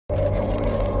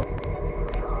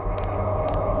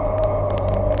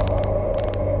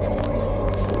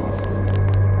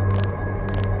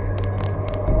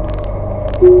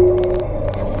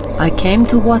I came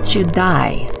to watch you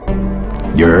die.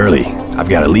 You're early. I've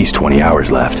got at least 20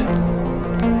 hours left.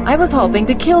 I was hoping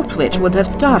the kill switch would have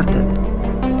started.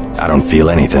 I don't feel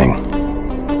anything.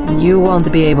 You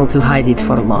won't be able to hide it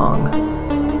for long.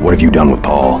 What have you done with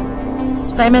Paul?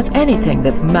 Same as anything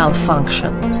that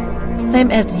malfunctions.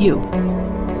 Same as you.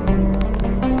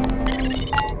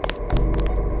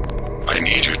 I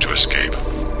need you to escape.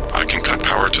 I can cut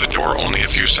power to the door only a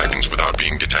few seconds without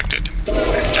being detected. Get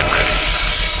ready.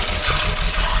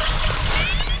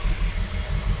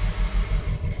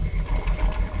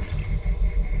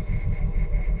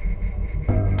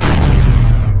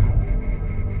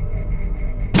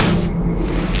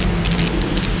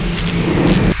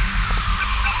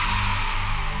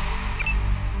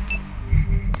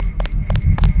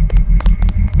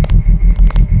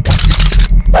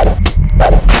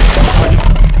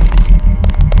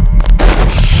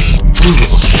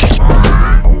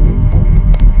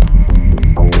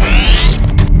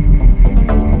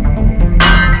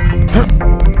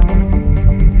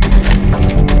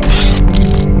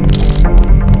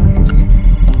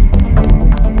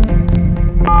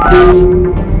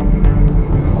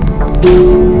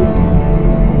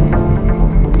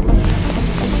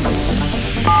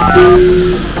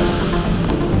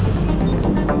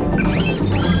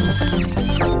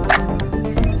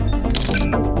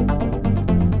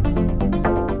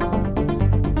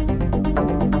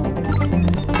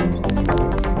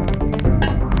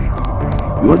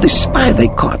 You're the spy they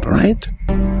caught, right?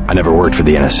 I never worked for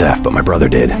the NSF, but my brother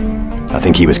did. I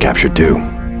think he was captured too.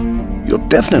 You're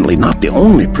definitely not the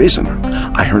only prisoner.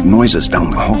 I heard noises down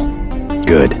the hall.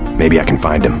 Good. Maybe I can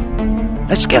find him.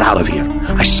 Let's get out of here.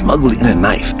 I smuggled in a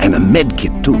knife and a med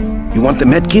kit too. You want the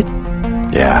med kit?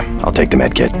 Yeah, I'll take the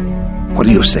med kit. What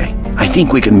do you say? I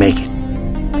think we can make it.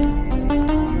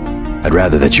 I'd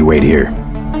rather that you wait here.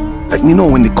 Let me know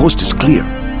when the coast is clear.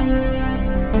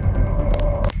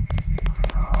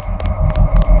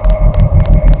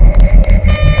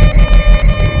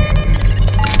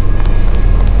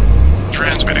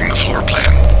 Transmitting the floor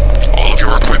plan. All of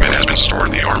your equipment has been stored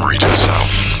in the armory to the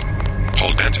south.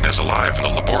 Paul Denton is alive in the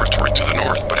laboratory to the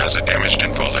north, but has a damaged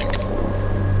info link.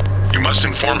 You must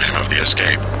inform him of the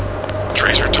escape.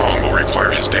 Tracer Tom will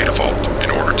require his data vault in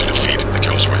order to defeat the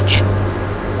kill switch.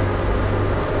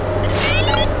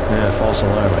 Yeah, false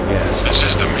alarm, I guess. This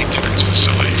is the maintenance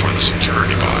facility for the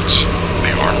security bots.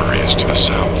 The armory is to the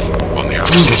south, on the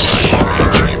opposite side of the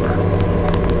main chamber.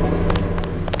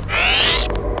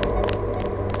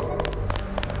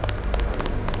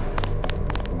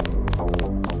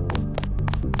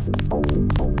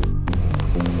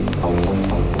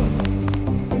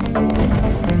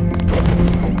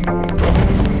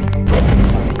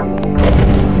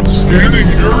 Scanning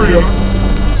area.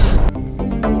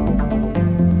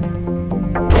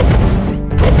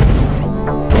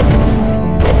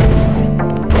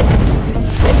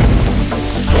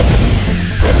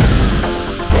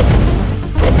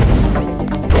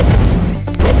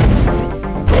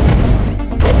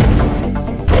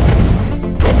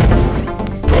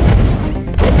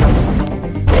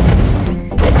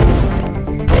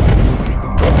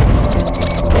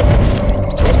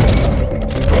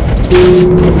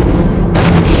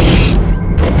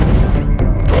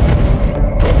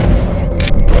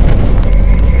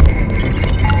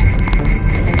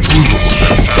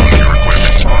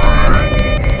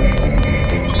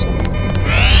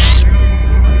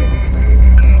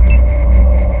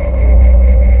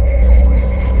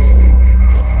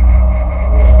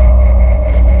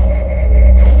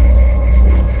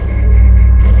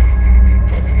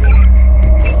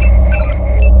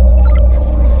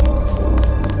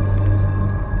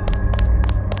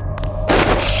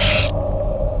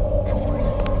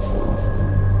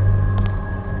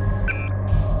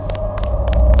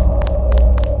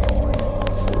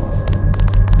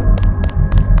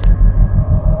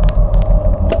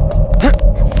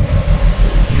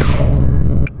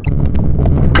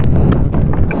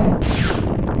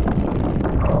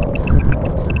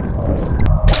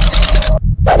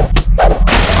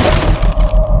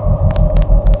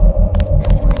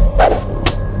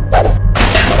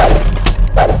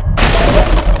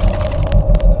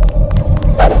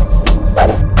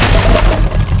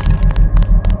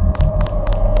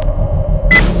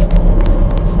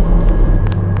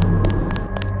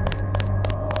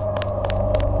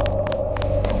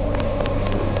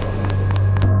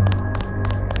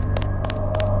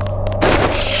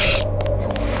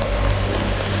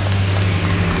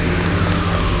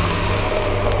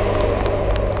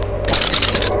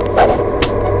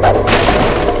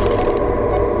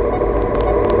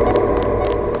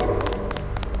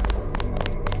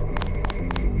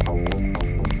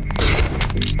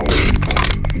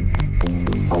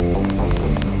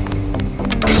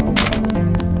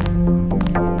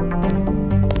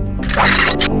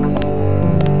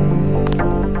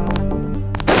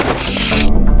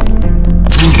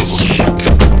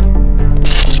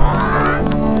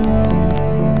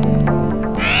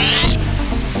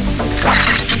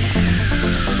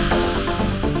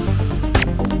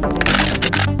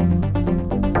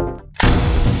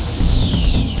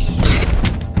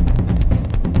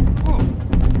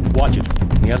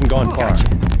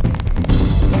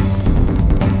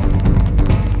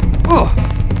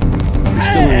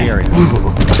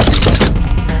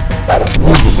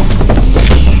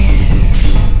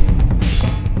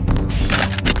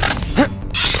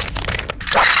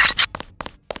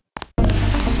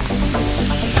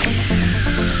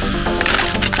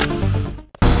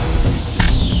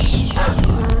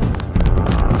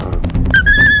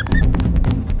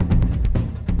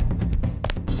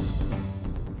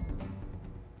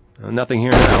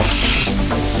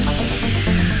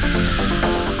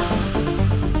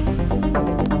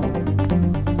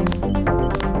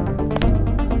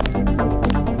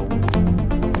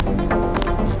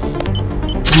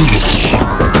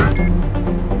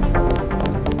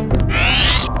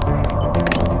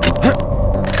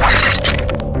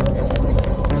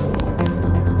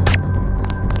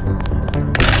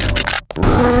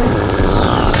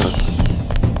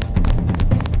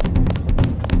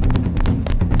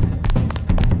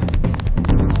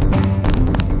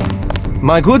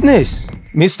 My goodness!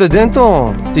 Mr.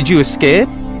 Denton, did you escape?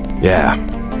 Yeah.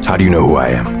 How do you know who I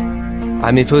am?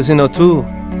 I'm a prisoner too,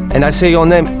 and I say your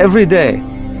name every day.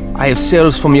 I have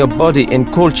cells from your body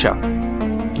and culture.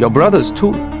 Your brothers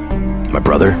too. My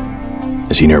brother?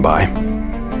 Is he nearby?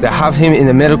 They have him in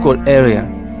the medical area.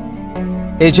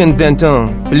 Agent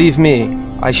Denton, believe me,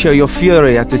 I share your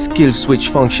fury at the skill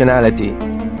switch functionality.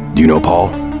 Do you know Paul?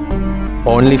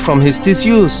 Only from his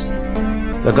disuse.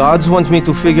 The gods want me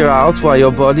to figure out why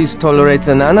your bodies tolerate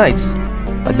the nanites.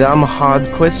 A damn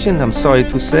hard question, I'm sorry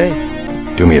to say.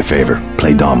 Do me a favor,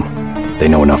 play dumb. They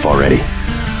know enough already.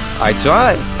 I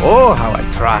try. Oh, how I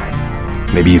try.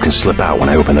 Maybe you can slip out when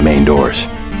I open the main doors.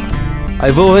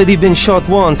 I've already been shot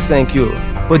once, thank you.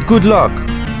 But good luck.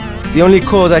 The only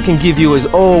code I can give you is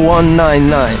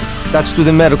 0199. That's to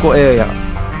the medical area.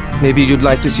 Maybe you'd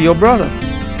like to see your brother.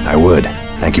 I would.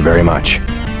 Thank you very much.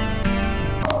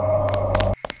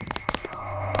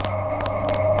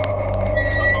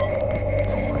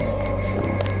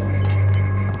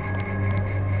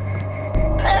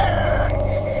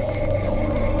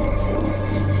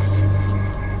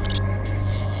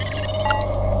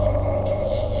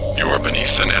 You are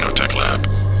beneath the nanotech lab.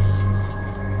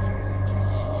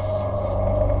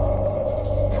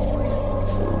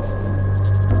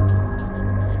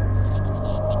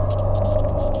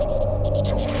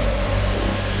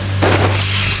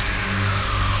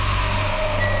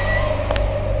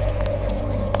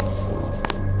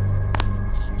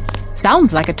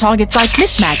 Sounds like a target site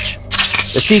mismatch.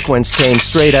 The sequence came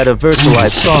straight out of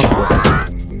virtualized software.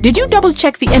 Did you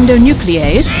double-check the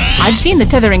endonuclease? I've seen the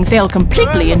tethering fail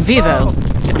completely in vivo.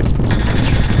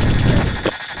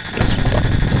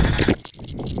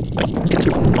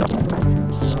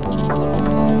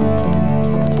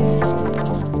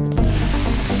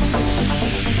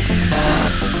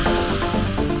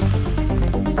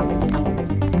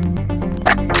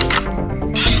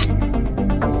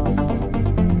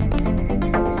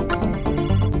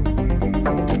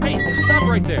 Hey, stop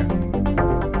right there.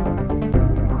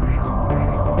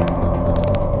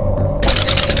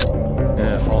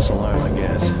 False alarm, I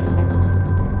guess.